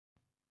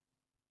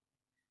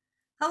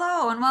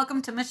Hello, and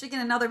welcome to Michigan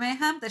and Other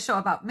Mayhem, the show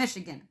about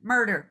Michigan,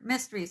 murder,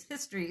 mysteries,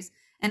 histories,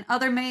 and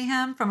other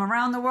mayhem from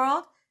around the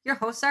world. Your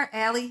hosts are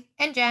Allie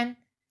and Jen.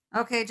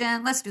 Okay,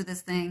 Jen, let's do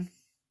this thing.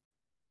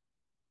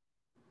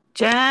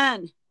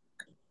 Jen,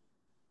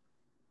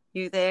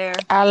 you there?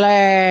 Allie.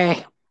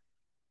 I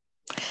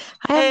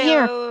am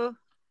here. Heyo.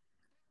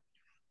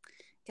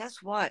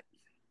 Guess what?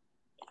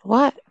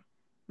 What?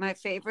 My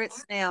favorite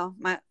snail,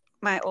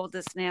 my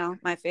oldest snail,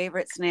 my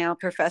favorite snail,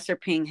 Professor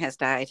Ping, has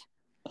died.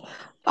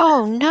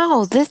 Oh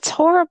no, that's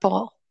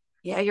horrible.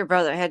 Yeah, your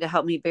brother had to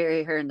help me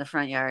bury her in the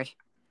front yard.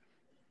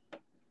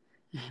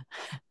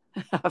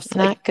 I was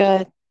Not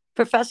good.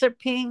 Professor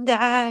Ping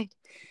died.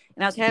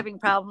 And I was having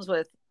problems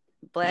with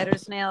bladder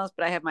snails,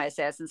 but I have my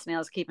assassin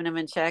snails keeping them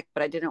in check.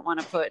 But I didn't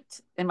want to put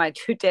in my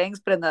two tanks,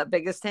 but in the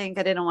biggest tank,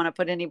 I didn't want to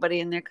put anybody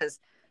in there because,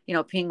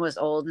 Ping was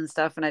old and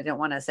stuff, and I didn't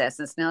want an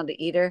assassin snail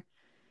to eat her.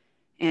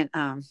 And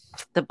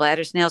the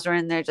bladder snails were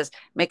in there just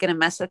making a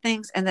mess of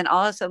things. And then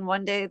all of a sudden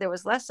one day there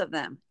was less of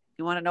them.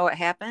 You want to know what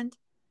happened?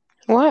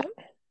 What?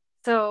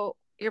 So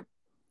your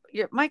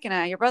Mike and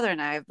I, your brother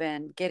and I, have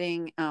been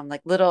getting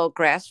like little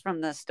grass from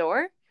the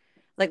store,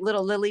 like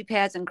little lily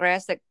pads and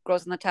grass that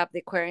grows on the top of the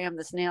aquarium.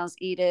 The snails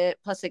eat it.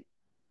 Plus it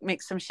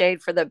makes some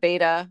shade for the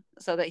beta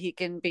so that he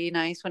can be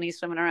nice when he's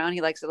swimming around.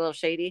 He likes it a little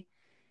shady.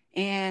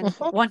 And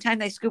one time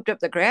they scooped up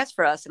the grass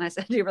for us. And I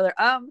said to your brother,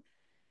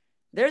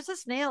 there's a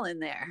snail in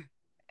there.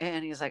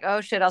 And he's like,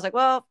 oh shit. I was like,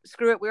 well,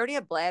 screw it. We already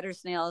have bladder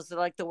snails. They're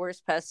like the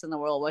worst pests in the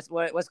world.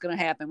 What's going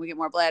to happen? We get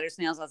more bladder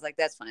snails. I was like,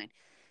 that's fine.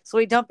 So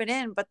we dump it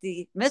in, but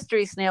the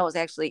mystery snail was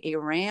actually a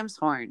ram's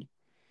horn.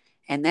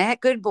 And that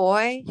good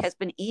boy has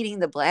been eating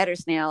the bladder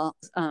snail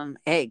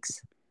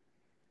eggs.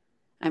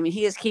 I mean,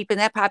 he is keeping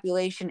that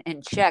population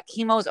in check.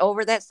 He mows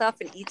over that stuff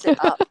and eats it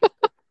up.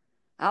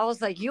 I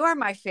was like, you are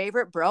my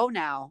favorite bro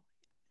now.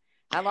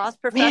 I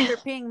lost Professor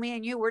Ping. Me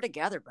and you were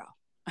together, bro.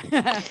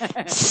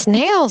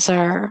 Snails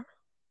are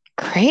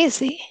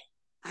crazy.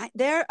 I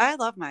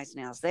love my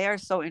snails. They are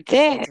so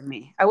interesting to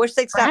me. I wish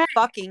they'd stop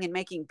fucking and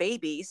making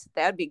babies.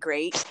 That'd be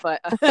great.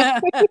 But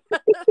because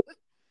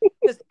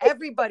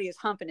everybody is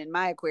humping in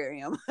my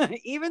aquarium.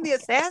 Even the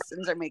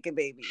assassins are making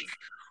babies.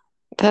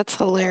 That's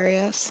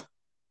hilarious.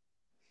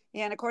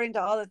 Yeah, and according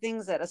to all the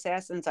things that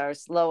assassins are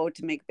slow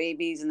to make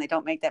babies and they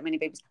don't make that many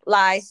babies.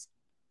 Lies.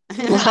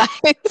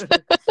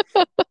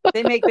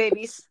 They make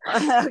babies.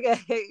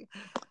 Okay.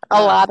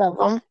 A lot of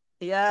them.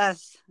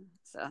 Yes.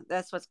 So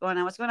that's what's going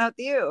on. What's going on with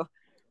you?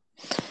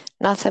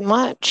 Nothing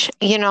much.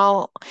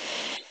 I'm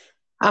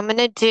going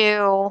to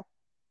do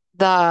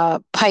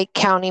the Pike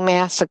County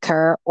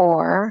Massacre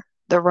or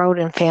the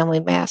Rhoden Family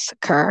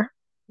Massacre.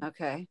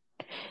 Okay.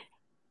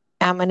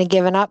 I'm going to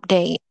give an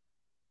update.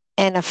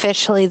 And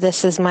officially,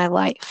 this is my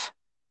life.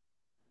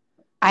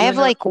 I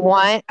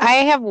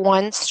have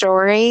one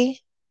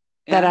story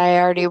that I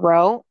already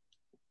wrote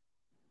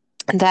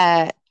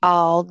that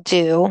I'll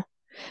do.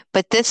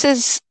 But this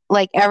is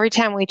like every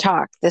time we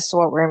talk, this is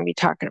what we're going to be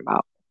talking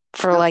about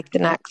for like the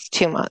next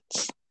 2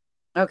 months.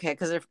 Okay,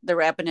 because they're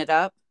wrapping it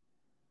up?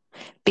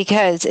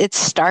 Because it's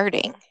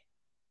starting.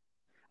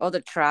 Oh,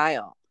 the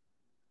trial.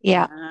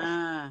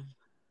 Yeah.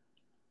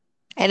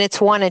 And it's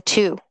 1 of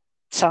 2.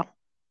 So.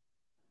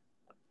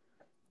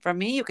 From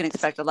me, you can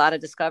expect a lot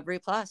of Discovery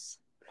Plus.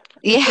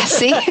 Yeah,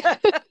 see?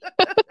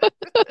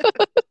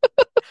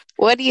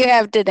 What do you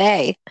have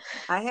today?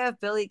 I have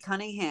Billie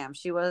Cunningham.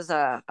 She was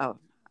a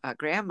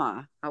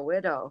grandma, a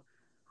widow,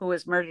 who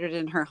was murdered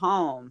in her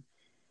home.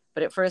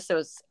 But at first it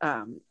was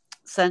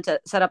set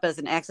up as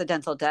an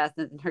accidental death,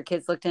 and her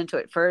kids looked into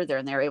it further,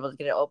 and they were able to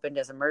get it opened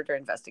as a murder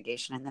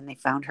investigation, and then they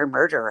found her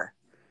murderer.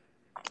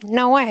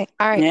 No way.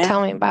 All right,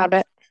 Tell me about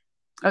it.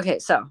 Okay,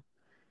 so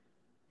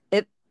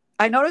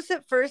I noticed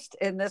it first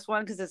in this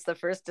one because it's the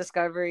first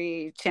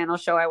Discovery Channel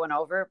show I went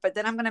over, but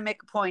then I'm going to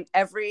make a point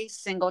every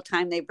single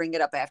time they bring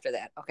it up after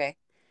that, okay?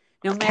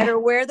 No matter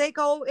where they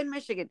go in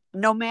Michigan,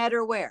 no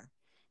matter where.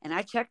 And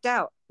I checked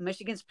out.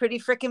 Michigan's pretty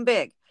freaking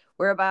big.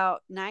 We're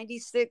about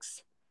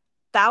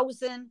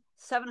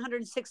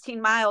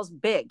 96,716 miles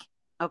big,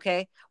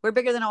 okay? We're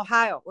bigger than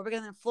Ohio. We're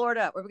bigger than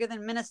Florida. We're bigger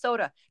than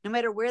Minnesota. No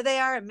matter where they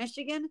are in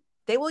Michigan,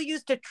 they will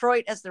use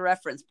Detroit as the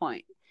reference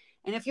point.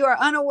 And if you are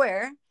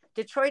unaware,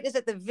 Detroit is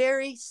at the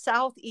very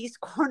southeast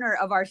corner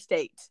of our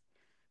state.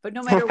 But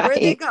no matter where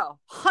they go,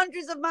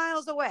 hundreds of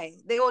miles away,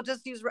 they will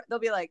just they'll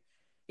be like,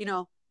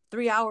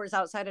 3 hours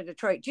outside of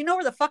Detroit. Do you know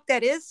where the fuck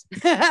that is?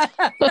 On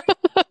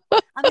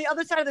the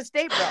other side of the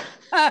state, bro.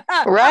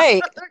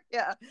 Right.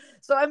 Yeah.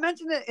 So I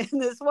mentioned it in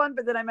this one,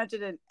 but then I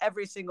mentioned it in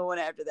every single one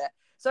after that.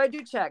 So I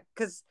do check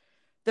because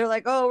they're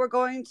like, oh, we're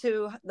going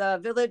to the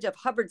village of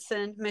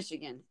Hubbardson,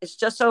 Michigan. It's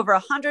just over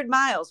 100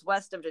 miles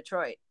west of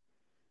Detroit.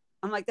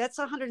 I'm like, that's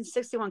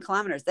 161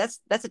 kilometers. That's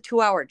a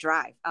 2-hour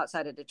drive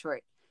outside of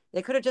Detroit.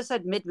 They could have just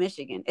said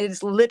mid-Michigan. It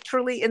is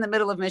literally in the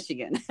middle of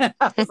Michigan. I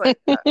was like,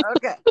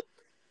 okay.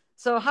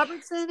 So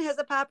Hubbardson has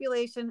a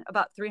population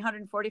about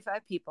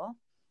 345 people.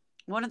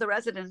 One of the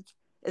residents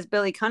is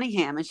Billie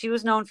Cunningham, and she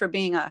was known for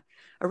being a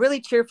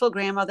really cheerful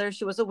grandmother.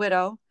 She was a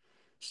widow.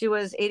 She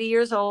was 80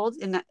 years old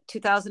in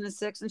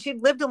 2006, and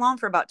she'd lived alone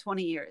for about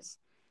 20 years.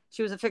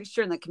 She was a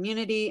fixture in the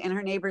community, and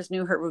her neighbors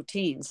knew her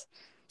routines.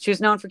 She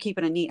was known for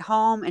keeping a neat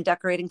home and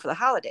decorating for the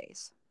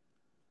holidays.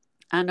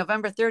 On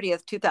November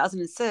 30th,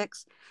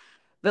 2006,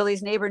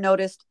 Billie's neighbor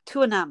noticed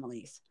two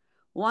anomalies.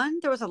 One,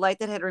 there was a light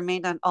that had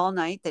remained on all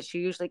night that she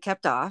usually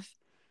kept off.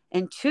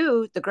 And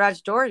two, the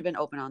garage door had been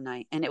open all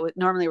night and it would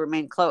normally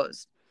remain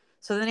closed.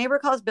 So the neighbor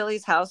calls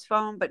Billie's house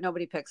phone, but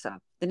nobody picks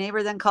up. The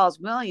neighbor then calls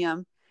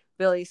William,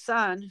 Billie's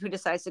son, who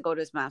decides to go to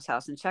his mom's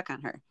house and check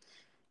on her.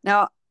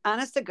 Now,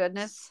 honest to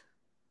goodness,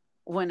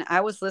 when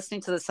I was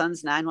listening to the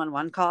son's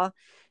 911 call,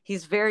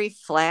 he's very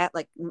flat,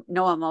 like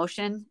no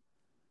emotion.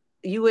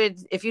 You would,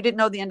 if you didn't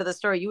know the end of the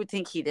story, you would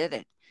think he did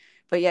it.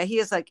 But yeah, he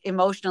is like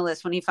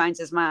emotionless when he finds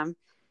his mom.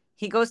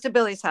 He goes to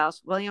Billie's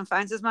house. William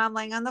finds his mom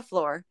laying on the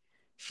floor.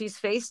 She's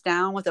face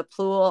down with a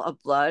pool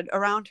of blood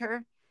around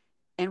her.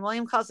 And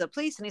William calls the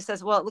police and he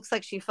says, well, it looks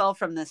like she fell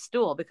from the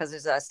stool because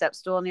there's a step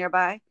stool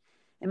nearby.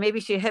 And maybe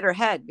she hit her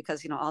head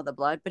because, all the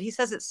blood. But he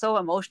says it's so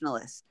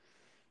emotionless.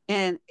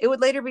 And it would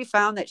later be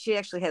found that she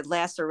actually had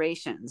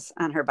lacerations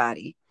on her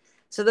body.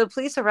 So the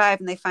police arrive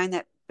and they find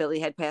that Billie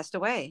had passed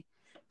away.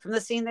 From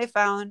the scene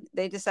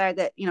they decide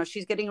that,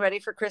 she's getting ready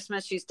for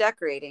Christmas. She's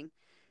decorating.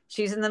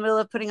 She's in the middle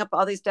of putting up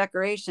all these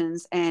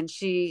decorations and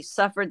she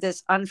suffered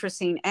this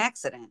unforeseen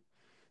accident.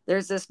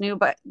 There's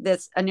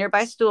a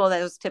nearby stool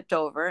that was tipped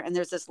over and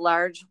there's this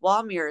large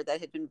wall mirror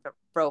that had been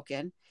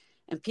broken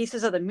and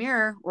pieces of the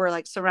mirror were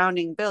like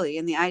surrounding Billie.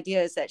 And the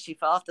idea is that she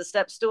fell off the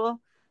step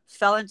stool,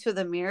 fell into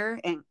the mirror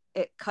and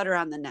it cut her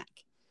on the neck.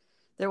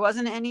 There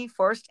wasn't any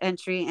forced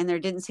entry and there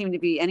didn't seem to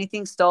be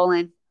anything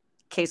stolen.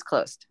 Case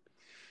closed.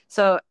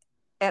 So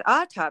at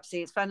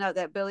autopsy, it's found out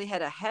that Billie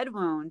had a head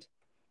wound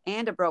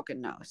and a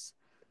broken nose.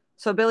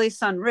 So Billie's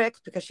son, Rick,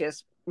 because she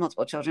has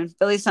multiple children,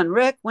 Billie's son,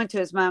 Rick, went to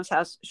his mom's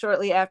house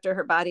shortly after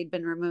her body had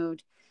been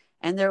removed.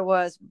 And there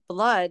was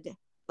blood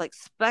like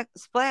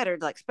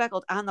splattered, like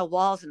speckled on the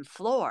walls and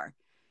floor.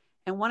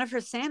 And one of her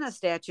Santa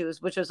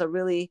statues, which was a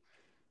really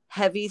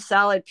heavy,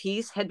 solid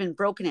piece, had been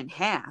broken in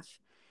half.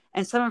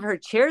 And some of her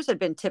chairs had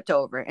been tipped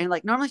over. And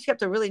like normally she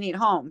kept a really neat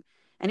home.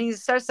 And he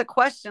starts to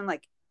question,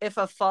 like, if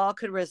a fall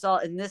could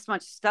result in this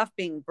much stuff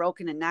being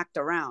broken and knocked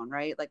around,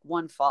 right? Like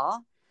one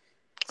fall.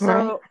 So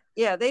right.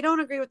 Yeah, they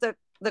don't agree with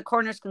the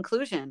coroner's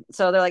conclusion.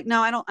 So they're like,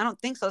 no, I don't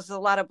think so. This is a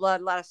lot of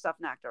blood, a lot of stuff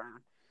knocked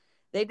around.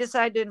 They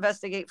decide to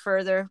investigate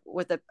further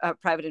with a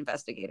private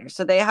investigator.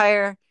 So they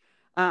hire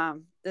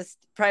this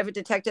private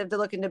detective to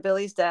look into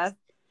Billie's death.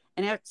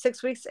 And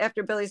 6 weeks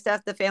after Billie's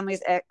death, the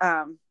family's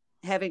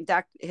having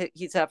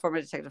he's a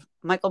former detective,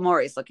 Michael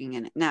Morey's looking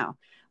in it now.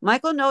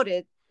 Michael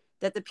noted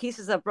that the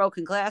pieces of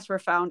broken glass were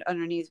found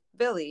underneath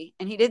Billie,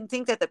 and he didn't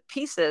think that the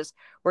pieces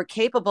were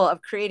capable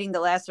of creating the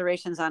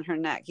lacerations on her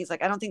neck. He's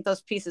like, I don't think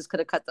those pieces could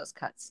have cut those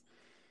cuts.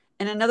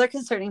 And another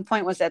concerning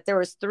point was that there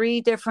was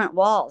 3 different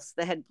walls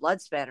that had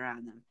blood spatter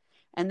on them,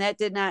 and that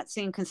did not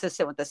seem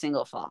consistent with a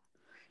single fall.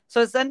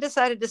 So it's then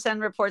decided to send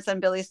reports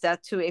on Billie's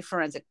death to a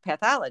forensic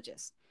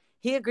pathologist.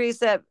 He agrees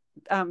that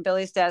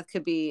Billie's death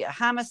could be a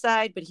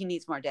homicide, but he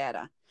needs more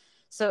data.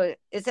 So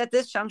it's at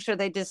this juncture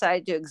they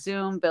decide to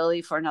exhume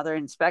Billie for another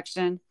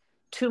inspection.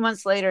 2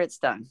 months later, it's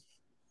done.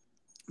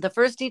 The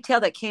first detail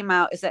that came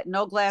out is that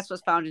no glass was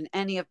found in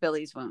any of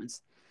Billie's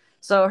wounds.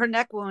 So her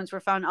neck wounds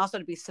were found also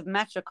to be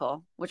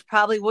symmetrical, which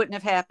probably wouldn't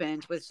have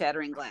happened with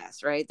shattering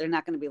glass, right? They're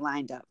not going to be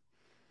lined up.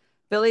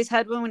 Billie's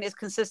head wound is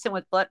consistent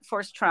with blunt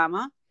force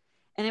trauma.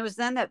 And it was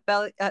then that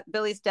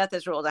Billie's death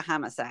is ruled a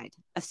homicide.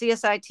 A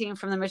CSI team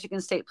from the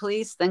Michigan State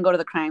Police then go to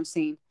the crime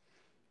scene.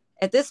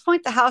 At this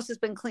point, the house has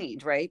been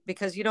cleaned, right?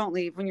 Because you don't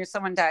leave when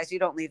someone dies, you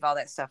don't leave all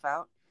that stuff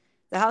out.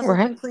 The house has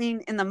been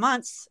cleaned in the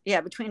months,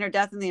 between her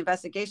death and the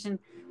investigation,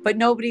 but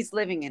nobody's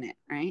living in it,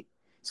 right?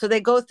 So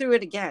they go through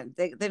it again.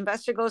 The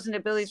investigator goes into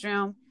Billie's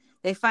room.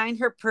 They find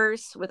her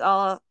purse with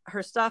all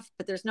her stuff,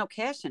 but there's no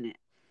cash in it.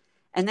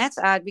 And that's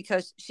odd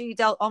because she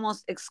dealt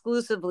almost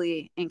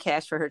exclusively in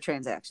cash for her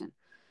transaction.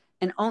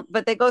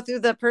 But they go through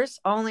the purse.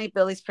 Only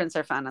Billie's prints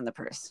are found on the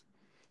purse.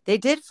 They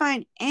did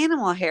find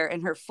animal hair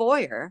in her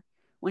foyer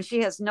when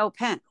she has no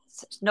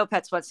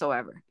pets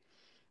whatsoever.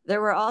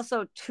 There were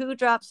also 2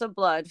 drops of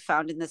blood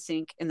found in the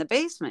sink in the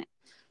basement.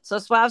 So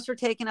swabs were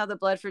taken of the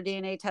blood for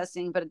DNA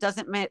testing, but it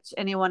doesn't match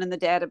anyone in the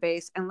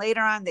database. And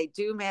later on, they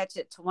do match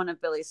it to one of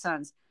Billie's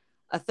sons,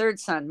 a third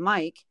son,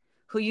 Mike,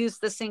 who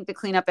used the sink to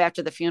clean up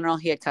after the funeral.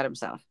 He had cut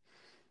himself.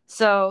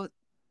 So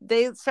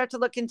they start to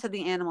look into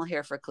the animal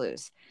hair for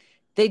clues.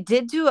 They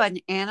did do an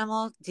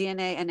animal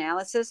DNA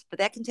analysis, but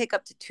that can take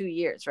up to 2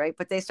 years, right?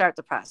 But they start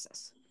the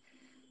process.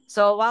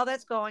 So while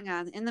that's going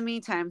on, in the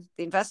meantime,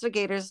 the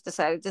investigators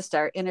decided to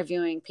start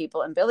interviewing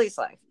people in Billie's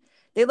life.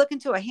 They look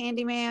into a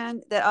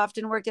handyman that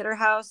often worked at her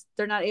house.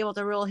 They're not able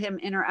to rule him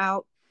in or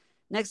out.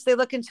 Next, they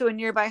look into a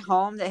nearby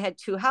home that had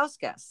 2 house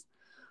guests.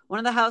 One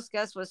of the house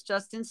guests was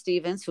Justin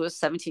Stevens, who was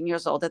 17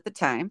 years old at the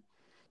time.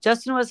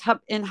 Justin was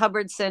in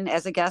Hubbardson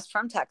as a guest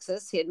from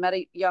Texas. He had met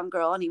a young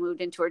girl and he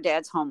moved into her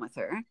dad's home with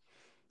her.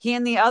 He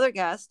and the other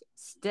guest,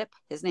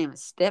 his name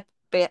is Stip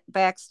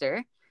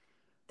Baxter,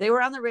 They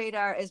were on the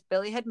radar as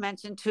Billie had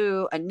mentioned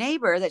to a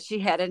neighbor that she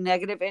had a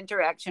negative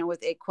interaction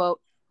with a,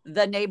 quote,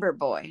 the neighbor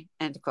boy,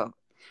 end quote.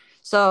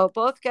 So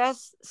both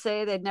guests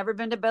say they'd never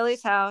been to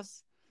Billie's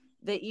house.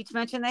 They each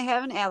mentioned they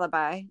have an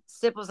alibi.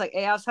 Stipp was like,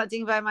 hey, I was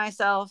hunting by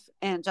myself.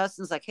 And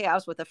Justin's like, hey, I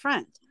was with a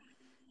friend.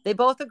 They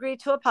both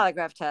agreed to a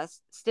polygraph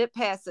test. Stipp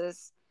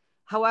passes.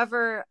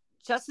 However,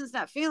 Justin's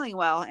not feeling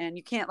well, and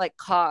you can't like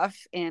cough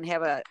and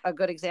have a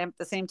good exam at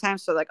the same time.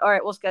 So like, all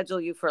right, we'll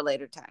schedule you for a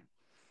later time.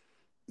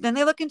 Then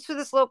they look into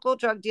this local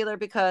drug dealer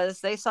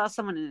because they saw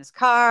someone in his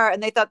car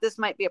and they thought this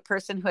might be a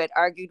person who had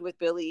argued with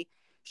Billie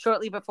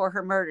shortly before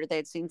her murder. They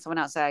had seen someone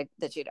outside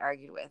that she had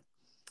argued with.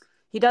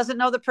 He doesn't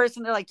know the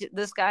person. They're like,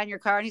 this guy in your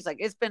car. And he's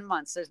like, it's been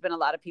months. There's been a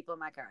lot of people in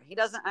my car.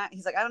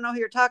 He's like, I don't know who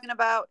you're talking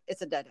about.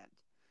 It's a dead end.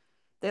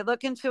 They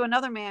look into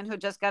another man who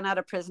had just gotten out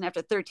of prison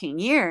after 13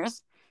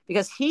 years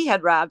because he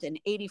had robbed an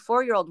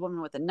 84-year-old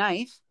woman with a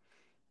knife.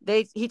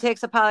 He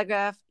takes a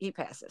polygraph. He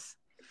passes.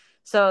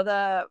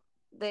 So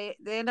they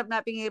end up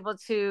not being able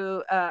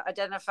to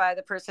identify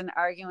the person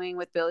arguing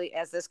with Billie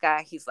as this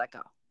guy. He's let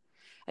go.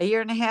 A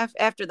year and a half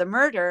after the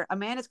murder, a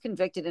man is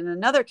convicted in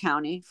another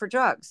county for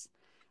drugs.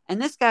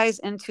 And this guy's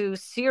into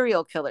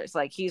serial killers.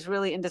 Like, he's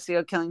really into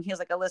serial killing. He has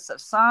like a list of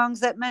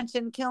songs that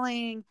mention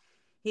killing.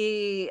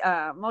 He,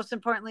 most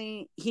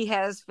importantly, he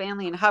has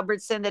family in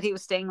Hubbardston that he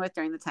was staying with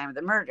during the time of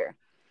the murder.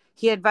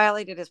 He had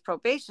violated his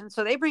probation,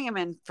 so they bring him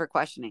in for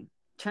questioning.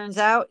 Turns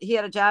out he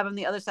had a job on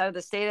the other side of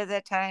the state at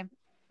that time.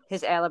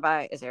 His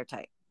alibi is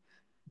airtight.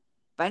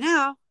 By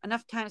now,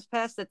 enough time has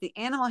passed that the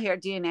animal hair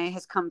DNA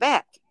has come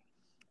back.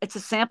 It's a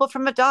sample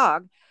from a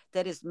dog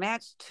that is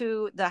matched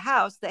to the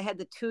house that had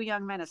the two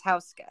young men as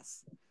house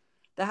guests.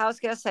 The house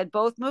guests had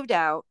both moved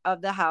out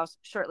of the house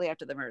shortly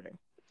after the murder.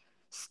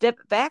 Stipp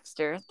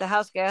Baxter, the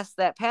house guest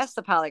that passed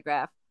the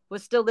polygraph,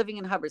 was still living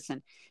in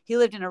Hubbardston. He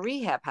lived in a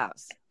rehab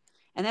house.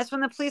 And that's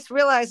when the police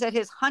realized that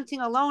his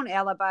hunting alone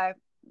alibi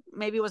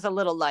maybe was a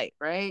little light,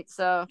 right?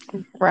 So,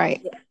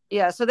 right.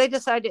 Yeah, so they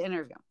decided to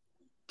interview him.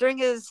 During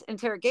his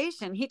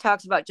interrogation, he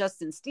talks about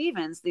Justin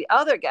Stevens, the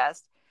other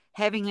guest,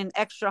 having an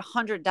extra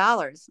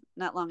 $100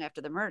 not long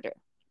after the murder.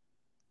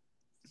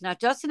 Now,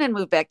 Justin had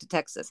moved back to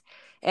Texas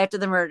after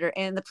the murder,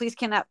 and the police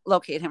cannot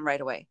locate him right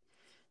away.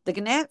 The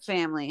Gannett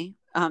family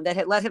that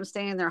had let him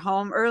stay in their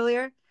home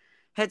earlier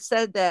had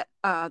said that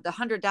the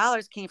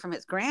 $100 came from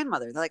his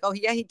grandmother. They're like, oh,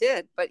 yeah, he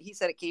did, but he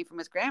said it came from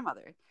his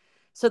grandmother.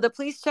 So the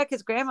police checked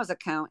his grandma's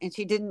account, and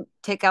she didn't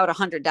take out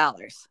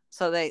 $100.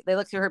 So they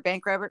looked through her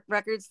bank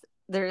records.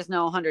 There is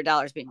no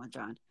 $100 being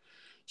withdrawn.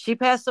 She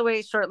passed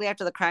away shortly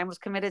after the crime was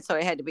committed, so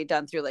it had to be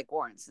done through like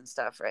warrants and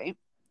stuff, right?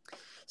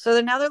 So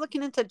now they're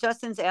looking into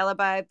Justin's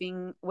alibi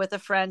being with a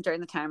friend during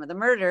the time of the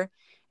murder,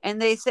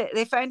 and they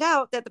find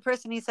out that the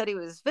person he said he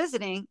was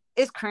visiting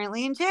is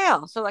currently in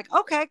jail. So like,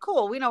 okay,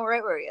 cool, we know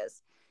right where he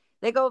is.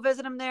 They go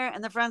visit him there,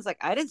 and the friend's like,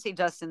 I didn't see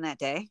Justin that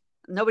day.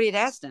 Nobody had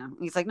asked him.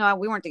 He's like, no,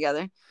 we weren't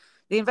together.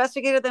 The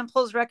investigator then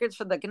pulls records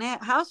for the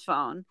Gannett house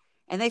phone,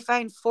 and they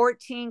find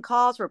 14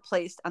 calls were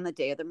placed on the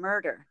day of the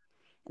murder.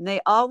 And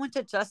they all went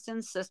to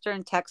Justin's sister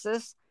in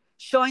Texas,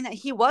 showing that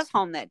he was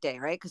home that day,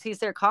 right? Because he's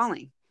there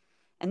calling.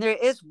 And there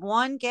is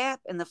one gap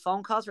in the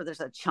phone calls where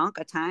there's a chunk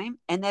of time,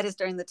 and that is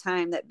during the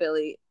time that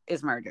Billie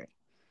is murdered.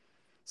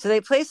 So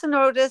they place a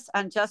notice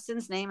on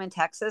Justin's name in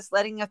Texas,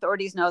 letting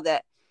authorities know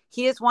that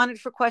he is wanted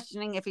for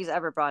questioning if he's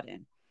ever brought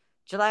in.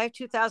 July of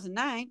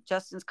 2009,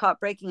 Justin's caught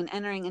breaking and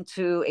entering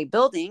into a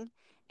building,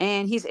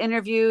 and he's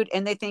interviewed,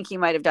 and they think he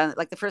might have done it.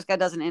 Like the first guy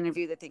does an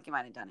interview, they think he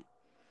might have done it.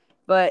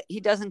 But he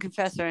doesn't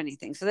confess or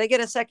anything. So they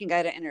get a second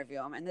guy to interview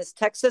him. And this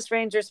Texas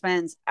Ranger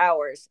spends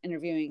hours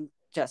interviewing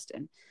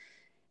Justin.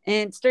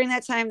 And it's during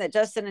that time that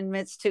Justin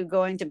admits to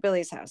going to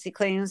Billie's house. He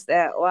claims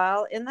that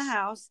while in the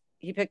house,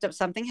 he picked up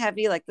something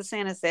heavy like the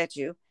Santa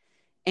statue,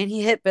 and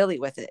he hit Billie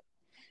with it.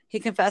 He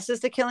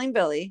confesses to killing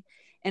Billie.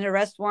 An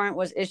arrest warrant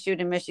was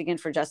issued in Michigan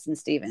for Justin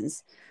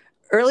Stevens.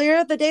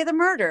 Earlier the day of the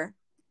murder,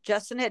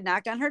 Justin had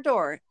knocked on her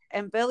door,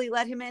 and Billie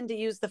let him in to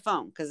use the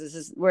phone, because this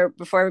is where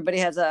before everybody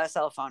has a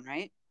cell phone,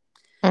 right?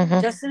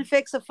 Mm-hmm. Justin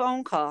fakes a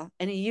phone call,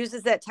 and he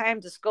uses that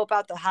time to scope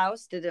out the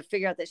house to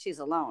figure out that she's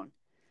alone.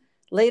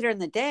 Later in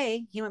the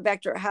day, he went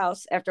back to her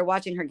house after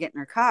watching her get in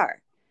her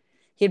car.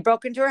 He had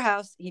broken into her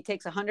house. He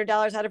takes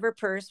 $100 out of her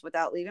purse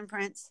without leaving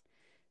prints.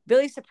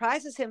 Billie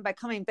surprises him by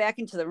coming back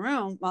into the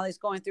room while he's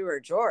going through her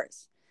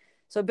drawers.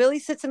 So Billie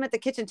sits him at the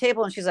kitchen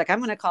table, and she's like, I'm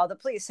going to call the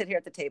police. Sit here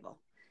at the table.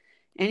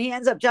 And he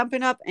ends up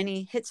jumping up, and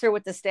he hits her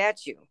with the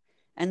statue.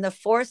 And the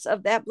force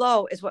of that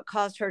blow is what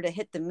caused her to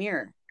hit the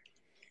mirror.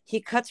 He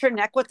cuts her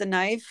neck with the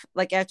knife,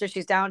 like after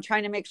she's down,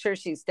 trying to make sure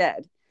she's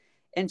dead.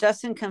 And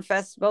Justin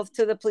confessed both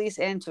to the police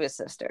and to his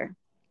sister.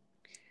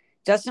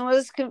 Justin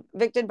was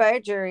convicted by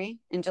a jury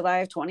in July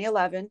of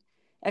 2011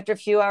 after a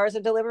few hours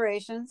of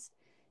deliberations.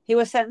 He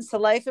was sentenced to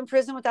life in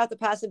prison without the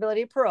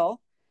possibility of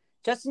parole.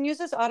 Justin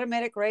used his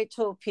automatic right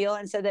to appeal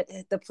and said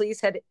that the police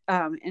had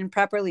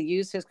improperly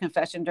used his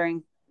confession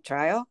during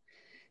trial.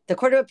 The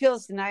Court of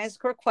Appeals denies his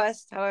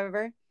request,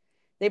 however.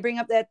 They bring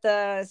up that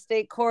the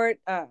state court,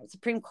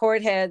 Supreme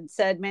Court had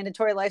said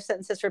mandatory life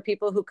sentences for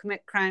people who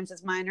commit crimes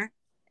as minor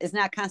is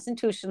not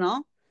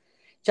constitutional.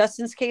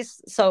 Justin's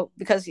case, so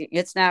because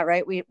it's not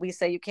right, we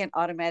say you can't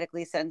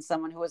automatically send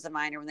someone who was a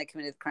minor when they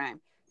committed crime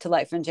to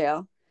life in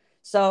jail.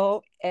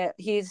 So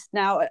he's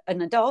now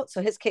an adult.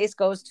 So his case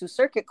goes to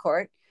circuit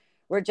court,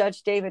 where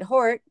Judge David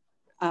Hort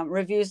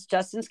reviews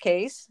Justin's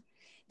case.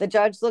 The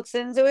judge looks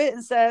into it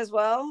and says,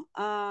 well,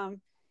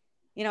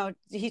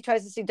 he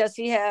tries to see, does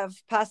he have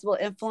possible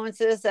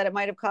influences that it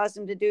might have caused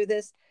him to do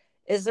this?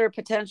 Is there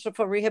potential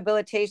for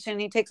rehabilitation?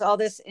 He takes all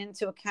this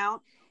into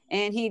account,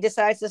 and he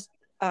decides to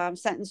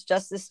sentence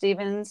Justin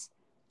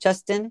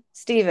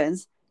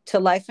Stevens to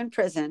life in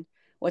prison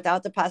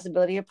without the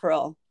possibility of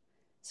parole.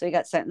 So he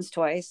got sentenced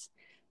twice.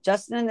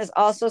 Justin is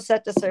also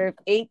set to serve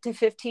 8 to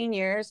 15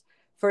 years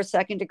for a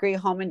second-degree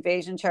home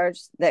invasion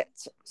charge that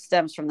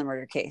stems from the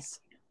murder case.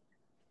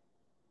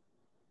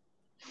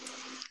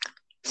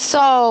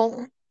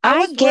 So I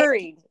was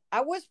worried.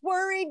 I was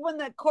worried when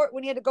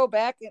he had to go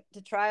back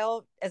to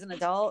trial as an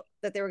adult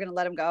that they were going to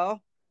let him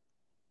go.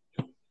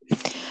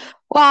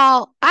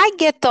 Well, I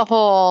get the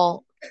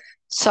whole,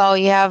 so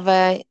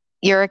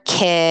you're a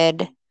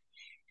kid,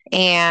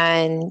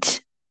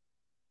 and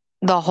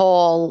the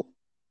whole,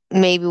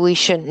 maybe we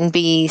shouldn't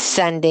be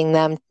sending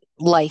them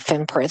life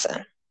in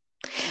prison.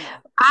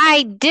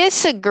 I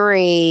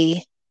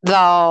disagree,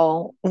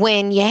 though,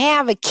 when you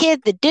have a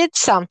kid that did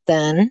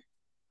something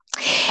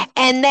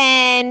and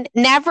then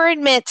never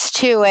admits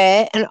to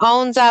it and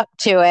owns up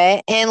to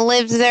it and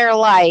lives their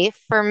life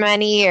for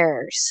many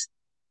years.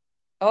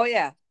 Oh,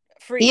 yeah.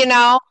 Free.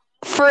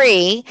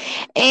 Free.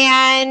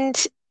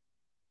 And,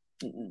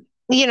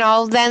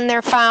 then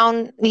they're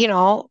found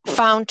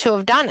to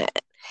have done it.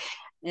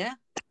 Yeah.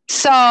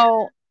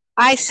 So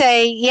I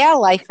say, yeah,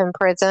 life in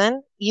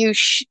prison. You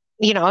should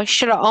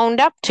have owned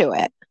up to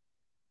it.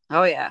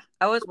 Oh, yeah.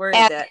 I was worried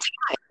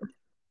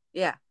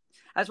yeah.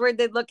 I was worried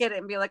they'd look at it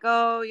and be like,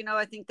 oh,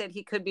 I think that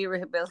he could be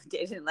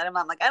rehabilitated and let him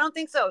out. I'm like, I don't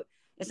think so.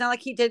 It's not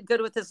like he did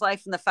good with his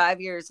life in the 5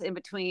 years in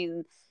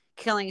between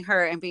killing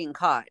her and being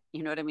caught.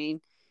 You know what I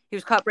mean? He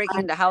was caught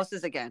breaking into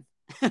houses again.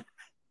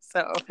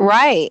 So.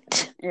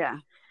 Right. Yeah.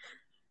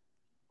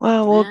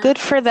 Well, good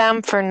for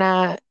them for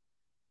not,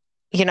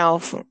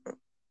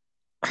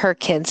 her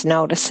kids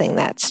noticing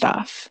that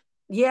stuff.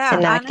 Yeah.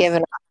 And not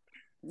giving up.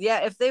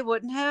 Yeah. If they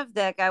wouldn't have,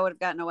 that guy would have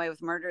gotten away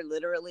with murder,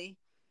 literally.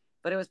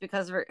 But it was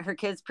because her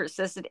kids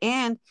persisted,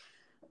 and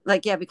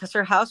because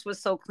her house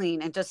was so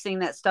clean, and just seeing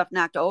that stuff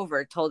knocked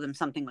over told them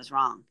something was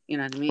wrong. You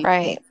know what I mean?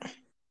 Right.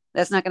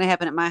 That's not going to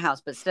happen at my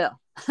house, but still.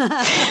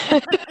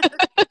 Not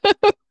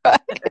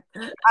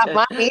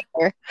mine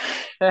either.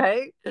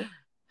 Right.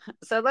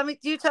 So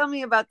you tell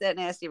me about that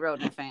nasty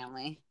Rhoden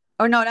family.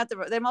 Or no, not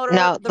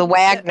the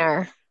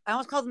Wagner. I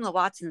almost called them the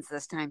Watsons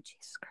this time.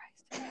 Jesus Christ.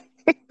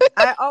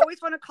 I always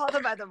want to call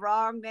them by the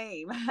wrong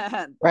name.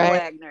 The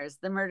Wagners,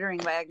 the murdering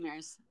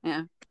Wagners.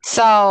 Yeah.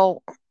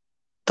 So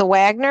the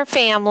Wagner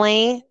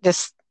family,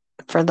 just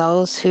for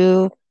those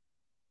who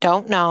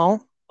don't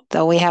know,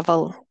 though we have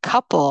a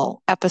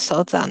couple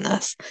episodes on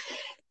this,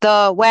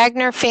 the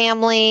Wagner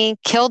family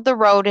killed the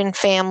Rhoden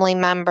family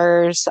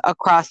members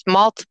across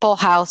multiple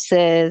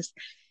houses,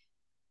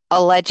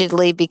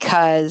 allegedly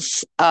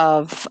because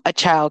of a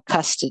child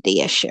custody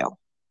issue.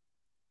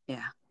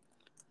 Yeah.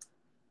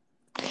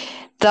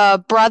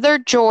 The brother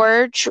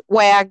George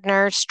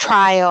Wagner's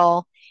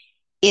trial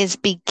is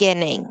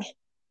beginning.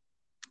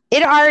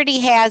 It already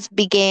has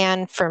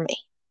began for me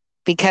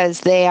because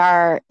they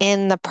are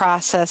in the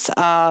process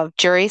of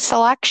jury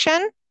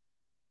selection.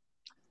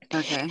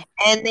 Okay.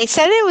 And they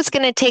said it was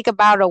going to take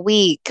about a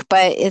week,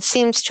 but it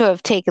seems to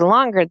have taken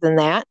longer than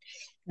that.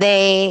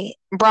 They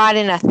brought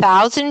in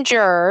 1,000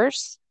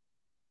 jurors.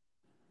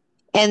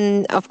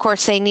 And of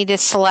course, they need to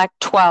select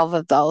 12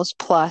 of those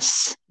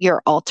plus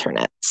your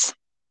alternates.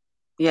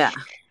 Yeah.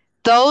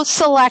 Those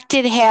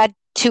selected had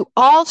to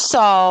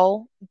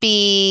also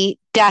be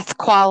death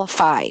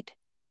qualified.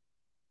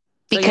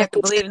 So you have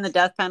to believe in the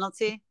death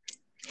penalty?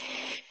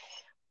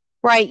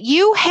 Right.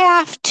 You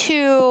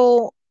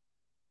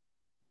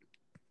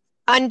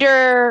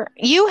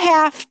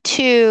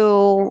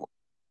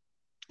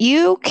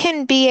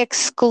can be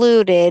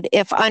excluded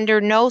if under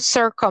no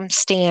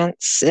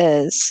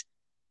circumstances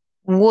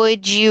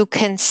would you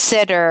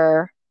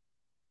consider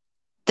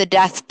the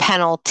death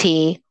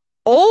penalty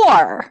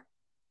or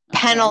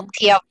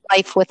penalty of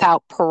life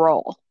without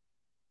parole.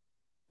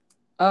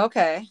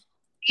 Okay.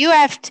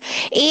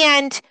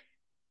 And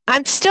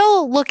I'm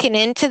still looking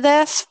into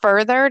this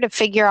further to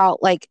figure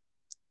out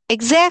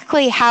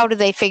exactly how do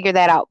they figure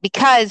that out?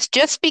 Because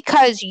just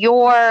because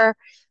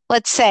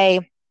let's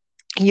say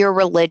you're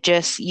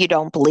religious, you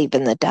don't believe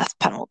in the death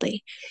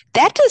penalty,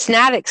 that does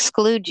not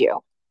exclude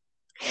you.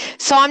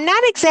 So I'm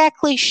not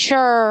exactly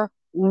sure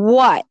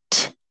what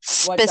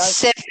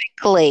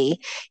specifically.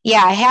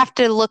 Yeah, I have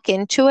to look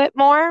into it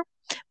more.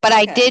 But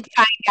I did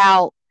find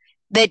out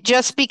that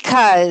just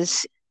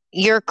because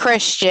you're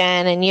Christian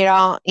and you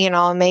don't,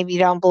 maybe you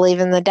don't believe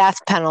in the death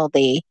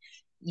penalty,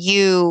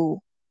 you're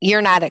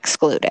not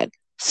excluded.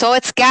 So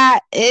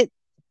it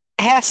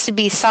has to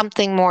be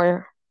something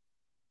more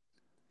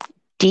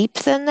deep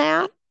than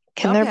that.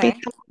 Can there be Okay.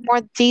 something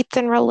more deep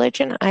than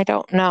religion? I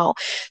don't know.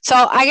 So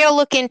I got to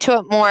look into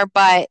it more,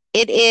 but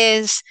it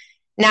is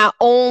not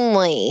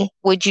only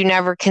would you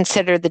never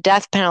consider the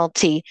death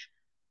penalty,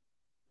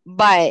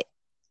 but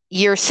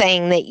you're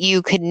saying that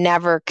you could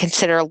never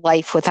consider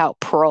life without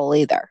parole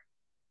either.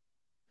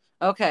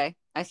 Okay.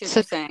 I see what So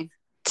you're saying.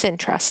 it's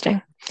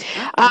interesting.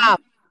 Okay.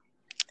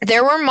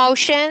 There were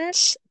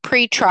motions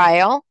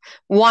pre-trial,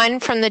 one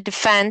from the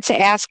defense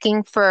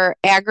asking for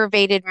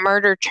aggravated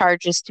murder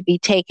charges to be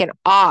taken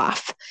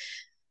off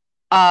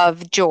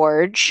of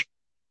George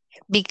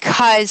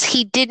because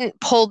he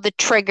didn't pull the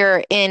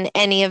trigger in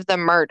any of the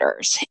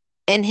murders.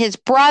 And his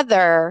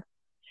brother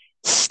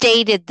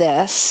stated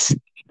this,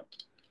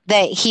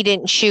 that he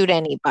didn't shoot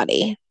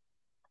anybody.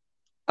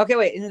 Okay,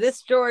 wait. And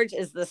this George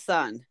is the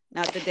son,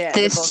 not the dad.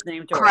 They're both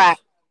named George.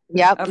 Correct.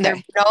 Yep.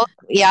 Okay.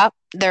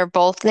 They're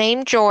both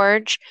named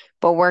George,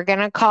 but we're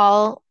gonna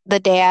call the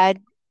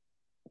dad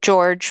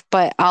George,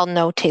 but I'll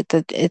notate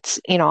that it's,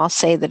 I'll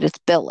say that it's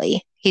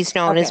Billie. He's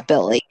known as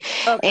Billie.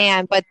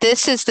 Okay. But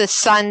this is the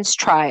son's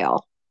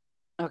trial.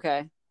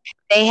 Okay.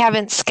 They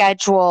haven't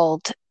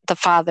scheduled the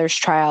father's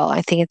trial.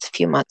 I think it's a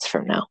few months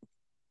from now.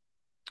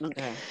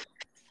 Okay.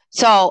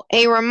 So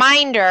a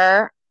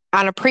reminder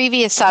on a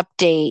previous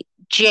update,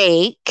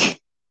 Jake,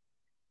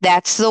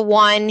 that's the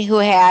one who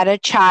had a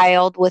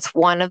child with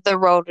one of the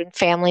Rhoden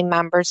family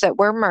members that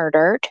were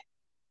murdered.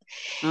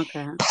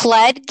 Okay.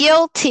 Pled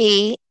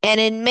guilty and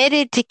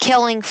admitted to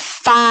killing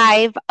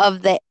 5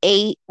 of the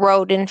 8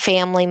 Rhoden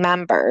family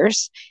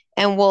members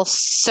and will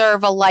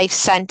serve a life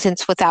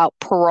sentence without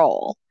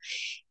parole.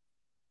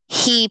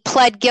 He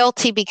pled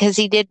guilty because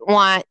he didn't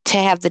want to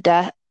have the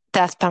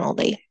death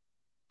penalty.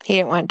 He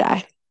didn't want to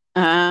die.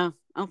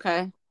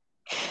 Okay.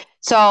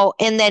 So,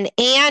 and then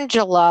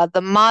Angela,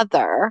 the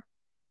mother,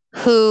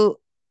 who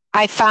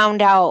I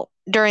found out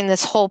during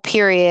this whole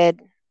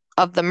period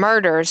of the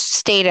murders,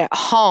 stayed at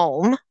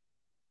home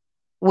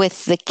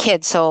with the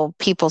kids. So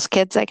people's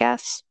kids, I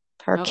guess.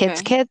 Her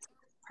kids' kids,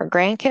 her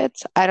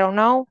grandkids. I don't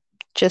know.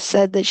 Just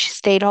said that she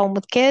stayed home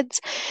with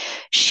kids.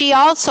 She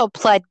also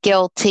pled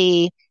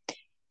guilty.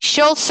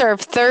 She'll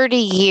serve 30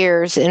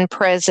 years in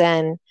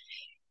prison.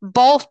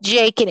 Both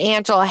Jake and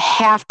Angela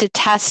have to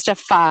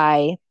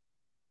testify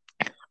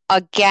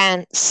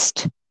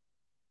against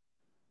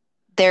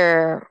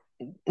their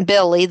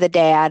Billie, the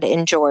dad,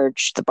 and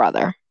George, the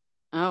brother.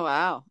 Oh,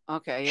 wow.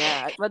 Okay,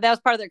 yeah. But that was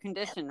part of their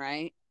condition,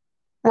 right?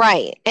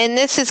 Right. And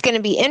this is going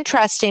to be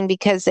interesting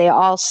because they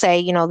all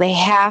say, they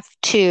have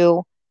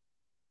to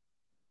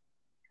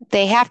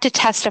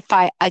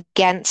testify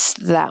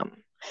against them.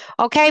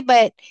 Okay,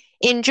 but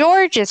in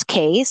George's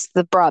case,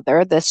 the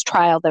brother, this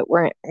trial that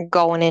we're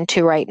going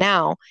into right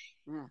now,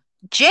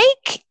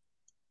 Jake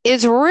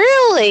is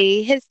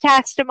really, his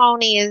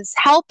testimony is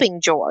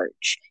helping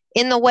George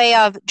in the way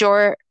of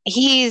George.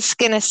 He's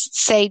going to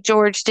say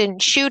George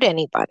didn't shoot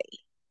anybody.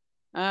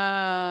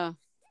 And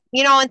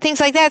things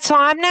like that. So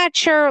I'm not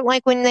sure,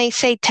 like when they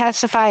say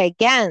testify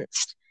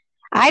against,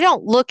 I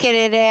don't look at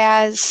it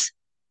as.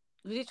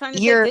 Was he trying to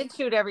say did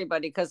shoot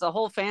everybody because the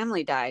whole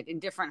family died in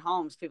different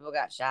homes? People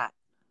got shot.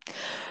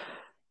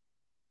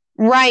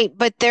 Right,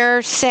 but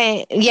they're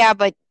saying, yeah,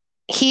 but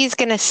he's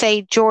going to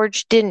say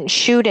George didn't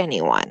shoot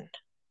anyone.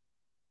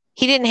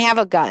 He didn't have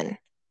a gun.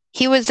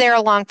 He was there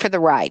along for the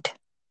ride.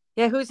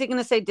 Yeah, who's he going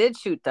to say did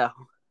shoot, though?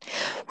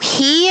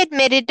 He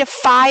admitted to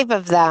 5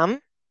 of them.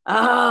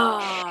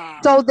 Oh.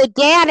 So the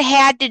dad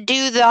had to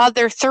do the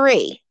other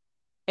 3.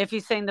 If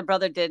he's saying the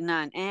brother did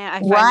none. I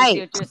finally see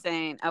what you're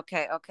saying.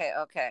 Okay.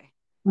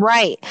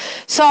 Right.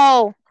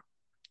 So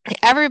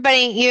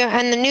everybody,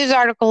 and the news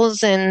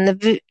articles and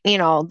the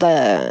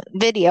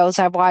videos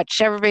I've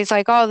watched, everybody's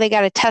like, oh, they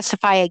got to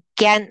testify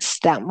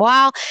against them.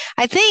 Well,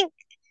 I think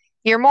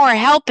you're more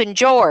helping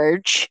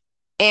George,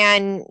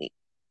 and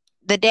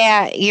the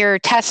dad, you're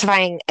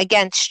testifying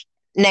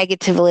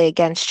negatively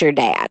against your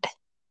dad.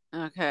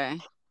 Okay.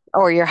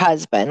 Or your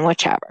husband,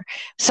 whichever.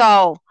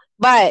 So,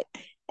 but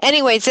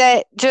anyways,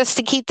 just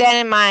to keep that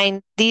in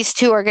mind, these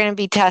 2 are going to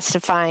be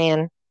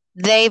testifying.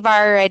 They've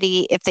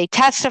already, if they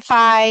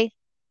testify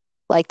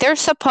like they're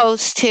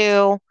supposed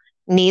to,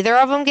 neither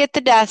of them get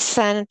the death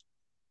sentence.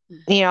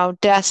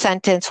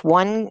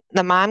 One,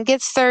 the mom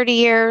gets 30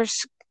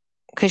 years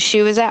because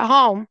she was at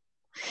home,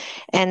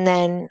 and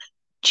then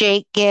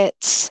Jake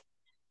gets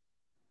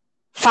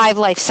 5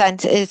 life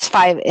sentences.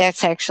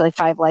 It's actually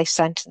 5 life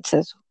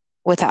sentences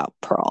without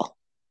parole.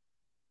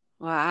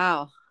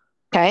 Wow.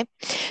 Okay.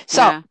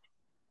 So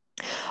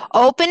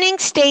opening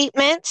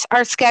statements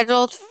are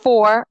scheduled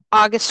for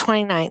August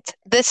 29th.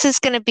 This is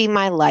going to be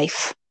my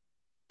life.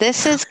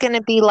 This is going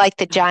to be like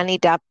the Johnny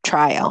Depp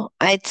trial.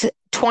 It's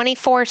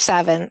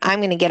 24/7. I'm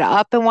going to get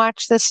up and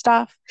watch this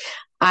stuff.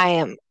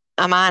 I'm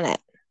on it.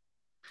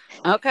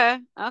 Okay.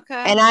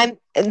 And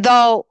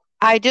though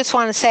I just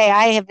want to say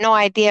I have no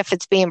idea if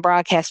it's being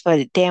broadcast, but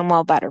it damn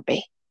well better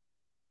be.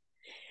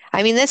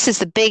 I mean, this is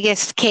the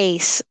biggest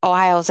case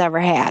Ohio's ever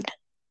had.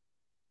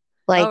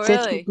 Like,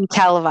 this will be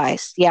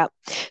televised. Yep.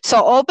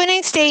 So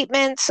opening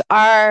statements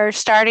are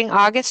starting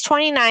August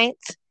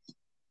 29th.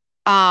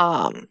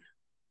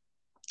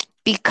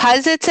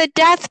 because it's a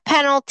death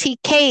penalty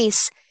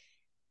case,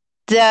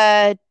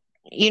 this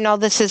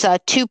is a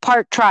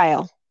 2-part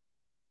trial.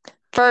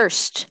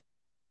 First,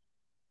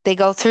 they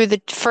go through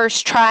the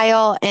first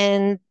trial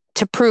and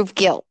to prove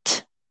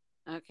guilt.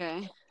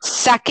 Okay.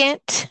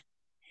 Second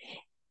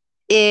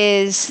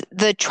is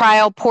the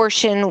trial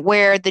portion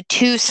where the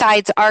two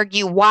sides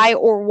argue why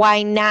or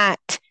why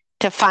not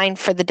to find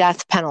for the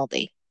death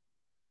penalty.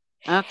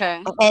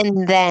 Okay.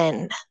 And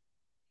then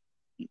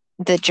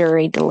the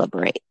jury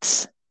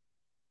deliberates.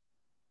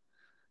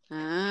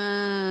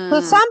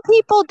 So some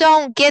people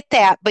don't get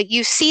that, but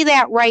you see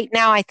that right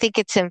now. I think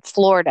it's in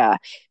Florida.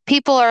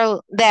 People are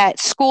that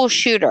school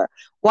shooter.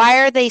 Why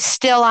are they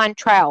still on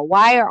trial?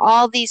 Why are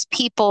all these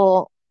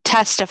people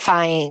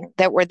testifying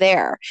that were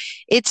there?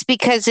 It's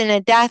because in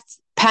a death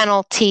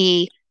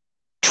penalty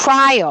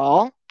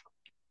trial,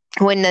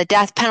 when the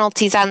death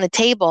penalty is on the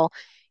table,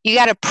 you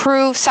got to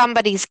prove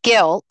somebody's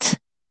guilt.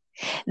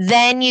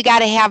 Then you got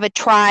to have a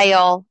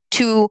trial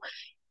to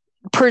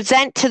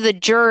present to the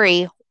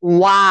jury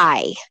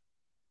why,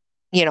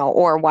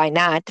 or why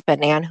not,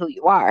 depending on who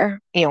you are,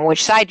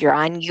 which side you're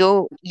on.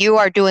 You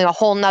are doing a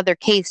whole nother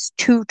case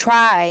to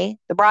try.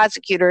 The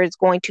prosecutor is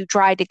going to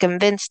try to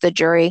convince the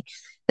jury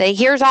that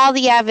here's all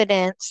the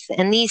evidence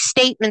and these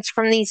statements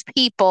from these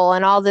people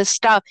and all this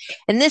stuff.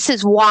 And this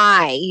is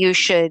why you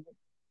should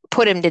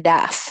put him to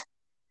death.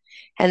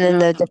 And then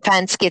the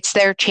defense gets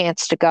their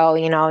chance to go,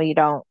 you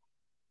don't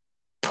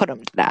put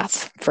him to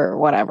death for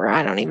whatever.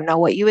 I don't even know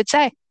what you would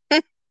say.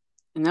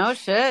 No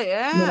shit,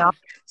 yeah.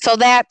 So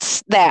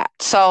that's that.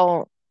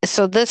 So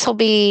this will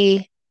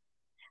be,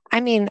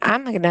 I'm going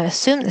to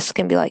assume this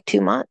can be like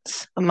 2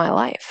 months of my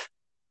life.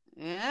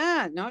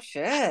 Yeah, no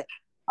shit.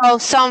 Oh,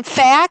 some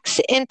facts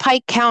in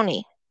Pike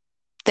County.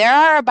 There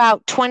are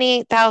about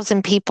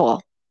 28,000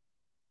 people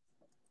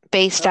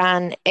based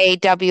on a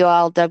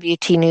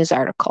WLWT news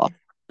article.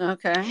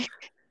 Okay.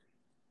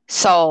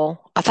 So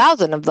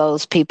 1,000 of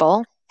those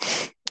people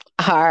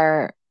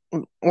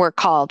were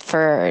called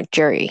for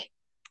jury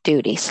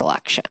duty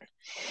selection.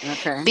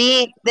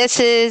 Okay.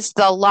 This is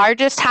the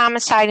largest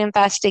homicide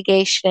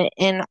investigation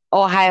in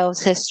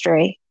Ohio's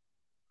history.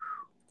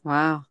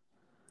 Wow.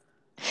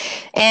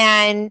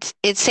 And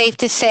it's safe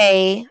to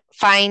say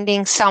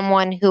finding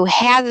someone who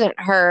hasn't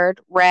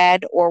heard,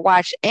 read, or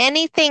watched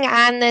anything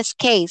on this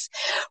case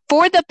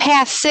for the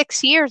past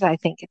 6 years, I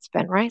think it's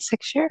been, right?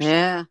 6 years?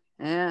 Yeah.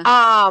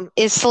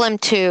 Is slim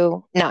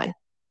to none.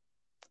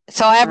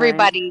 So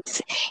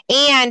everybody's,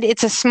 and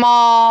this is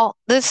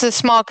a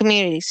small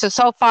community.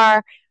 So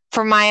far,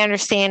 from my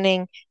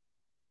understanding,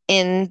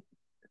 in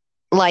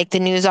like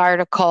the news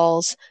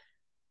articles,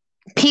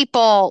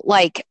 people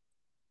like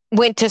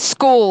went to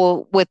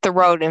school with the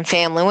Rhoden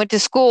family, went to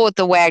school with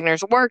the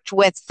Wagners, worked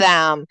with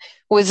them,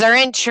 was their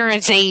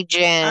insurance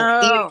agent.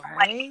 Oh,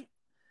 right.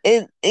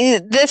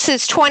 This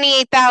is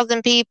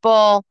 28,000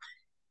 people,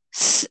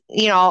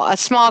 a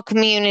small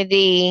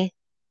community.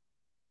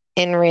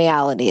 In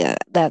reality,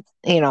 that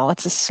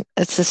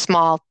it's a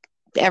small.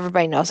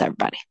 Everybody knows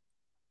everybody.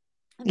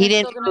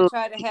 They're still going to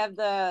try to have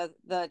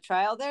the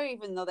trial there,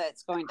 even though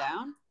that's going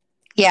down.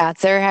 Yeah,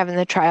 they're having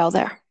the trial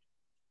there.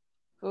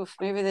 Oof,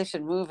 maybe they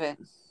should move it.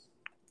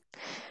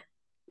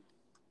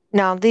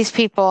 No, these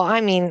people.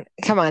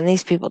 Come on,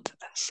 these people did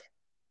this.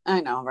 I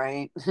know,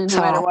 right? No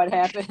matter what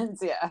happens,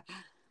 yeah.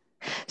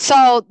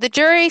 So the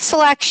jury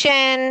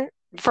selection,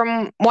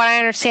 from what I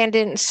understand,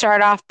 didn't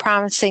start off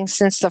promising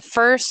since the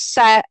first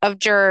set of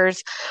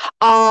jurors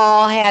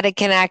all had a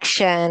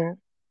connection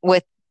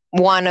with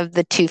one of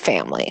the two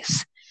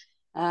families.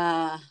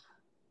 And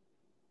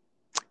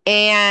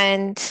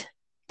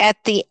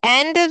at the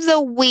end of the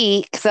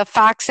week, the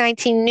Fox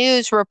 19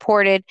 News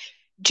reported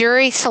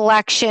jury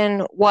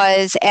selection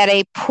was at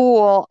a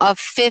pool of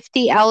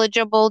 50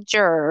 eligible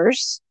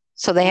jurors.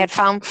 So they had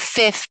found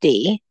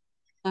 50.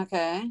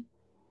 Okay.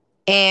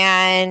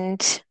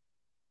 And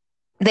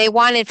they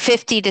wanted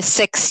 50 to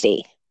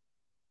 60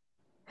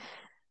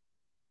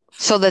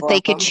 so that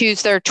they could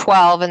choose their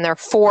 12 and their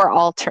 4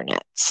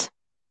 alternates.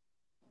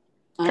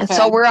 Okay. And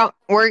so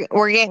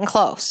we're getting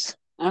close.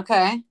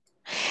 Okay.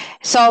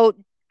 So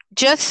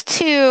just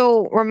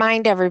to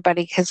remind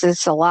everybody, because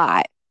it's a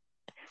lot,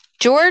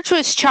 George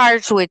was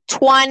charged with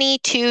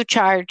 22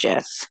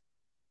 charges.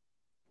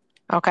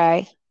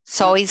 Okay.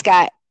 So he's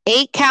got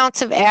 8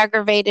 counts of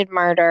aggravated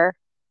murder.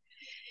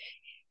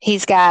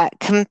 He's got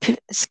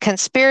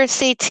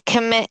conspiracy to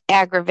commit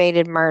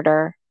aggravated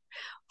murder,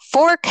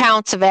 4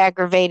 counts of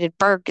aggravated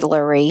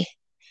burglary,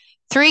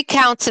 3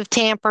 counts of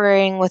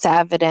tampering with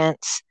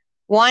evidence,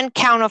 1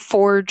 count of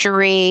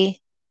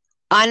forgery,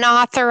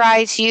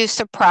 unauthorized use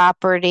of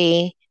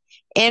property,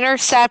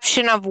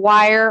 interception of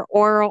wire,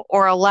 oral,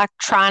 or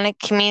electronic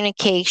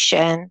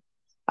communication,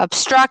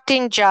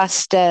 obstructing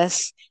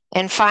justice,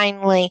 and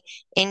finally,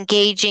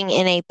 engaging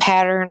in a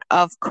pattern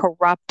of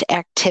corrupt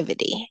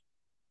activity.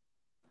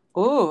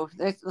 Ooh,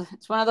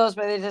 it's one of those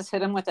where they just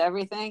hit him with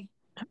everything.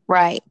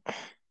 Right.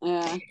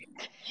 Yeah.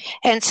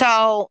 And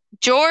so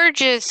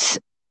George's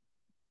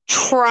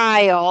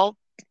trial,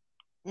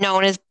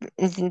 known as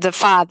the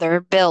father,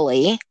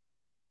 Billie,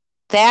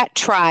 that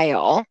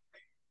trial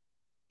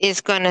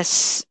is going to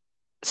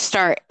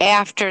start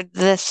after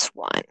this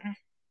one.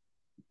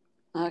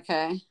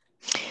 Okay.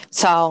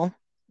 So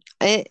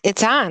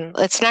it's on.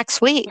 It's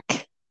next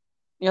week.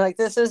 You're like,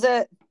 this is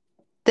it.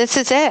 This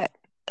is it.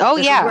 Oh,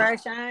 This yeah. is where I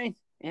shine.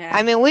 Yeah.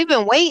 I mean, we've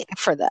been waiting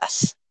for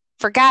this.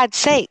 For God's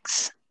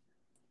sakes.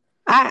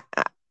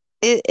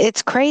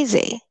 It's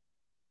crazy.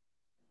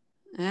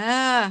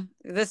 Yeah.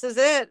 This is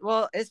it.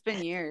 Well, it's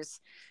been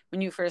years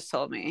when you first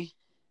told me.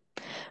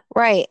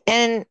 Right.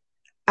 And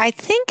I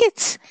think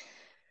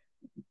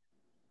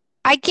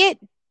I get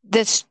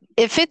this,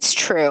 if it's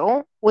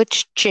true,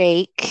 which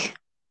Jake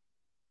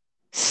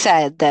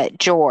said that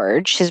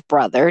George, his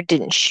brother,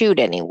 didn't shoot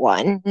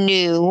anyone,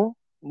 knew,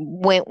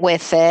 went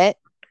with it,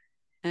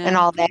 and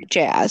all that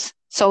jazz.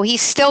 So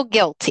he's still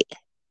guilty.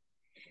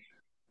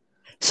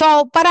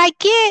 So, but I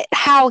get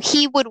how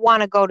he would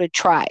want to go to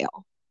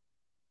trial.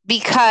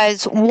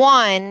 Because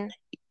one,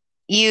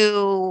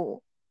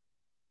 you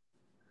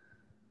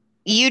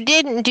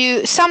didn't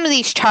do some of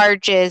these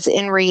charges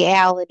in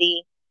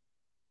reality,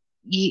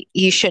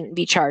 you shouldn't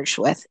be charged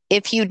with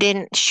if you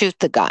didn't shoot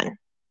the gun.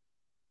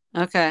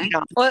 Okay.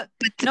 Well,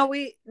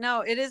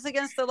 no, it is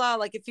against the law.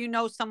 Like if you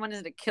know someone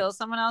is going to kill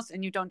someone else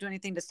and you don't do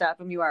anything to stop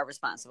them, you are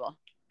responsible.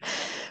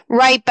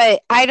 Right,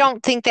 but I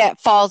don't think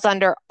that falls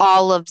under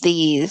all of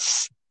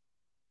these.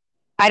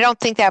 I don't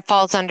think that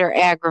falls under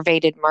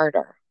aggravated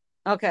murder.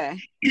 Okay.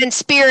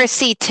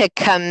 Conspiracy to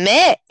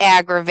commit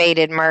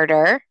aggravated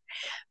murder.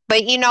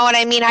 But you know what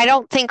I mean? I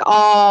don't think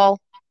all...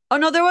 Oh,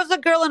 no, there was a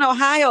girl in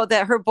Ohio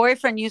that her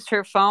boyfriend used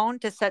her phone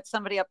to set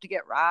somebody up to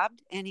get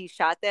robbed, and he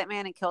shot that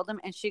man and killed him,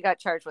 and she got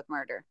charged with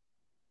murder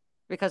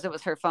because it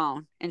was her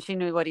phone, and she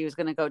knew what he was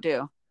going to go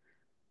do.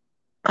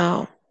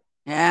 Oh.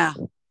 Yeah.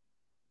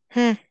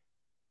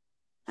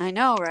 I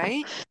know,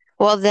 right?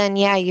 Well, then,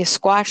 yeah, you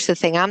squash the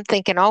thing. I'm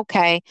thinking,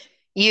 okay,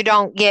 you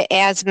don't get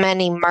as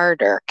many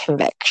murder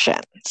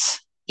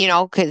convictions,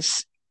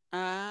 because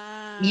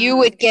you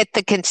would get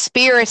the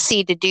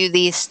conspiracy to do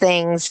these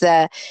things,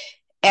 the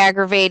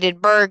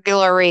aggravated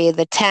burglary,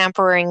 the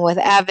tampering with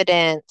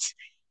evidence.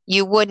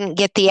 You wouldn't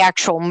get the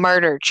actual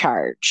murder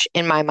charge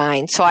in my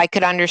mind. So I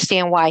could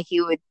understand why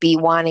he would be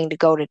wanting to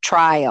go to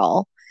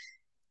trial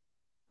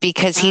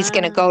because he's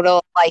going to go to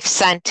a life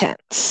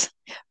sentence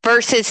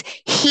versus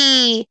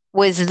he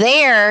was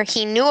there.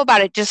 He knew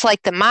about it just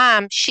like the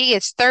mom. She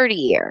is 30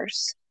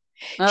 years.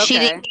 Okay. She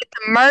didn't get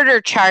the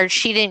murder charge.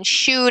 She didn't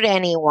shoot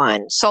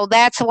anyone. So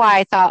that's why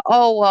I thought,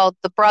 oh, well,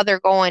 the brother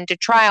going to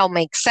trial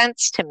makes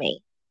sense to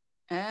me.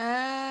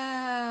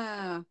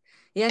 Oh.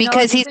 Yeah,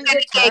 because he's going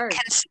to get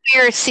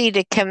conspiracy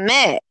to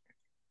commit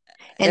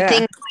and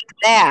things like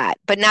that,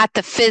 but not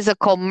the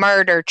physical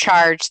murder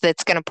charge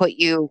that's going to put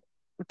you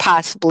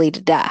possibly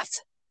to death.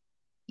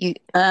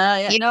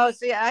 No,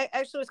 see, I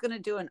actually was going to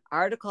do an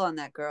article on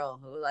that girl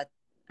who let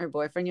her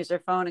boyfriend use her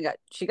phone and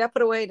she got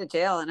put away to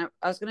jail, and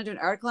I was going to do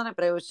an article on it,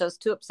 but it was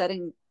just too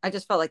upsetting. I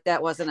just felt like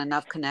that wasn't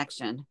enough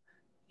connection.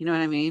 You know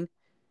what I mean?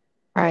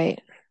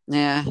 Right.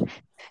 Yeah.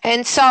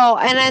 And so,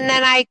 and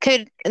then I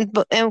could,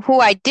 and who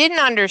I didn't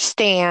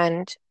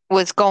understand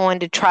was going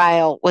to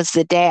trial was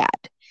the dad.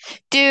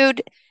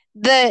 Dude,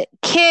 the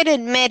kid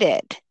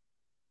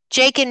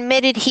Jake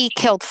admitted he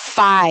killed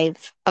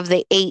 5 of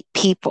the 8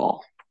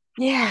 people.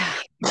 Yeah.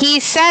 He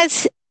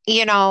says,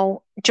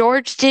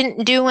 George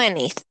didn't do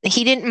anything.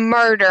 He didn't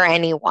murder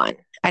anyone.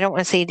 I don't want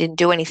to say he didn't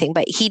do anything,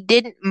 but he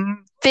didn't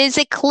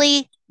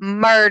physically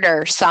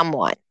murder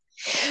someone.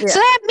 Yeah. So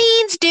that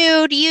means,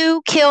 dude,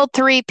 you killed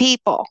 3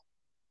 people.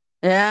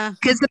 Yeah.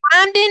 Because the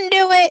mom didn't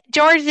do it.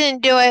 George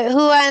didn't do it.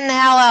 Who in the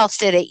hell else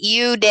did it?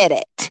 You did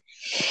it.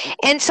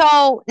 And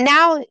so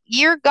now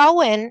you're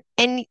going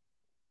and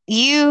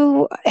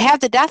you have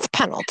the death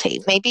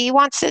penalty. Maybe he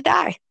wants to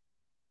die.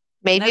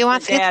 Maybe he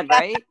wants to dad,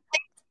 right?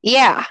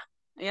 Yeah.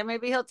 Yeah,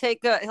 maybe he'll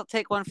take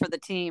one for the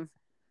team.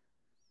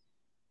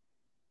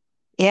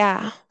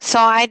 Yeah. So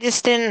I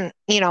just didn't,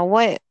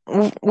 what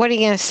are you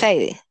going to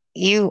say?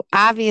 You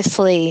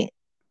obviously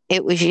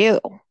it was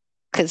you.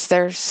 Because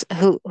there's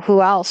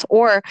who else?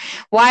 Or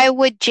why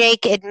would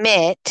Jake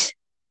admit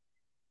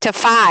to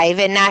 5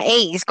 and not 8?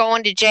 He's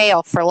going to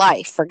jail for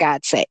life, for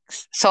God's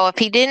sakes. So if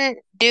he didn't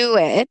do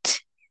it,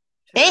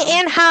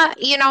 and how,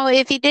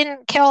 if he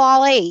didn't kill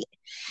all 8,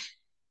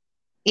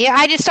 yeah,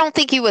 I just don't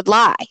think he would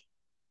lie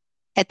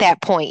at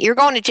that point. You're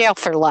going to jail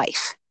for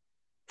life.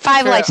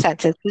 5 life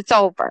sentences. It's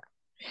over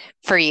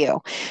for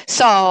you.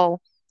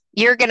 So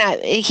he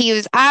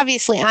was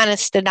obviously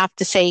honest enough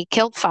to say he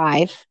killed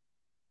 5.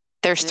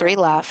 There's 3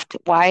 left.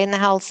 Why in the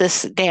hell is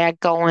this dad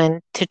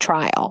going to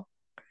trial?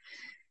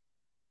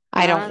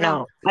 I don't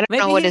know. I don't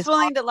know what he's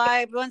willing to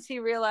lie once he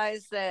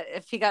realized that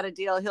if he got a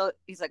deal,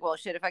 he's like, well,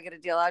 shit, if I get a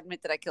deal, I'll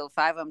admit that I killed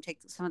 5 of them, take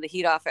some of the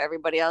heat off of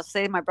everybody else.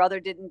 Say my brother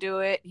didn't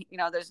do it.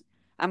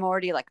 I'm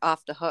already like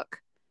off the hook.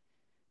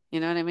 You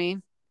know what I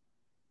mean?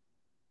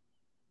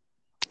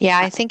 Yeah,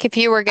 I think if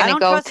you were going to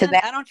go to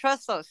that. I don't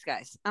trust those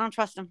guys. I don't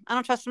trust them. I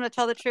don't trust them to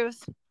tell the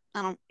truth.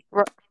 I don't.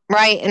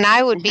 Right. And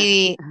I would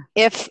be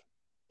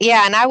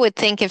and I would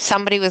think if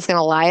somebody was going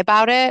to lie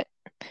about it,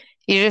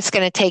 You're just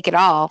going to take it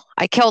all.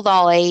 I killed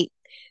all 8.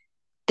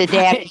 The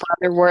dad and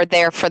brother were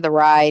there for the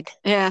ride.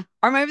 Yeah.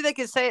 Or maybe they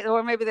could say,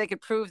 or maybe they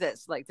could prove that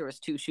like there was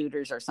 2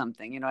 shooters or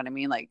something. You know what I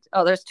mean? Like,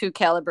 oh, there's 2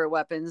 caliber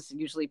weapons.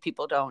 Usually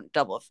people don't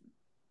double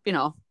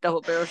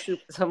barrel shoot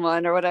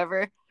someone or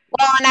whatever.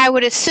 Well, and I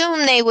would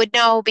assume they would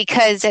know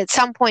because at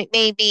some point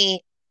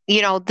maybe,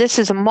 this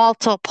is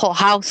multiple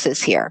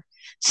houses here.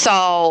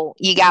 So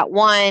you got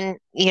one,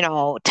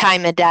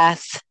 time of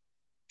death,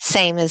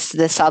 same as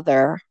this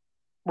other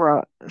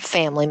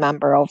family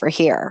member over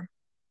here.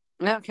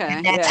 Okay.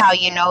 And that's how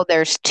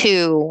there's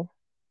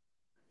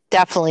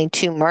definitely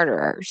 2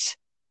 murderers.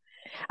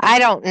 I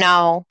don't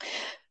know,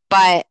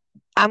 but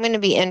I'm going to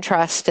be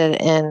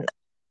interested in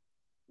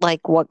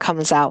like what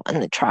comes out in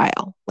the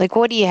trial. Like,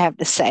 what do you have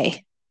to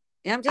say?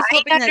 Yeah, I'm just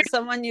hoping that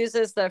someone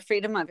uses the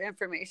Freedom of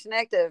Information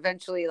Act to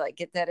eventually like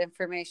get that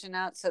information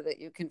out so that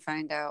you can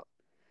find out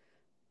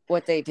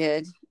what they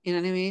did. You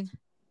know what I mean?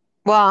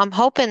 Well, I'm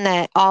hoping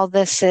that all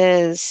this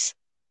is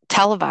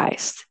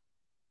televised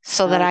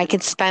so that I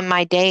can spend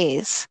my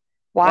days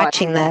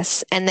watching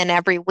this, and then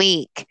every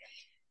week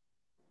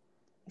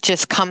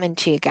just coming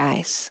to you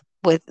guys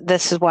with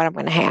this is what I'm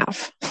going to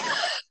have.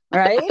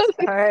 Right?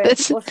 All right.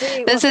 We'll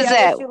see. This is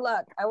I it.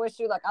 wish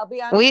you luck. I'll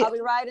be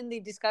riding the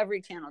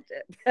Discovery Channel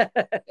tip.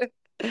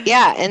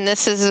 Yeah, and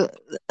so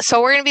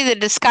we're going to be the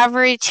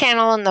Discovery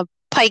Channel and the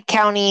Pike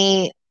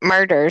County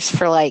murders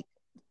for like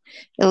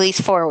at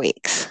least 4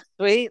 weeks.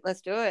 Sweet.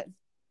 Let's do it.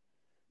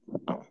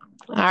 All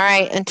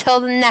right.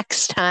 Until the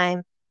next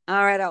time.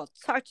 All right. I'll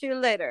talk to you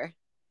later.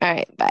 All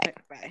right. Bye.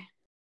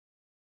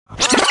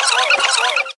 Bye.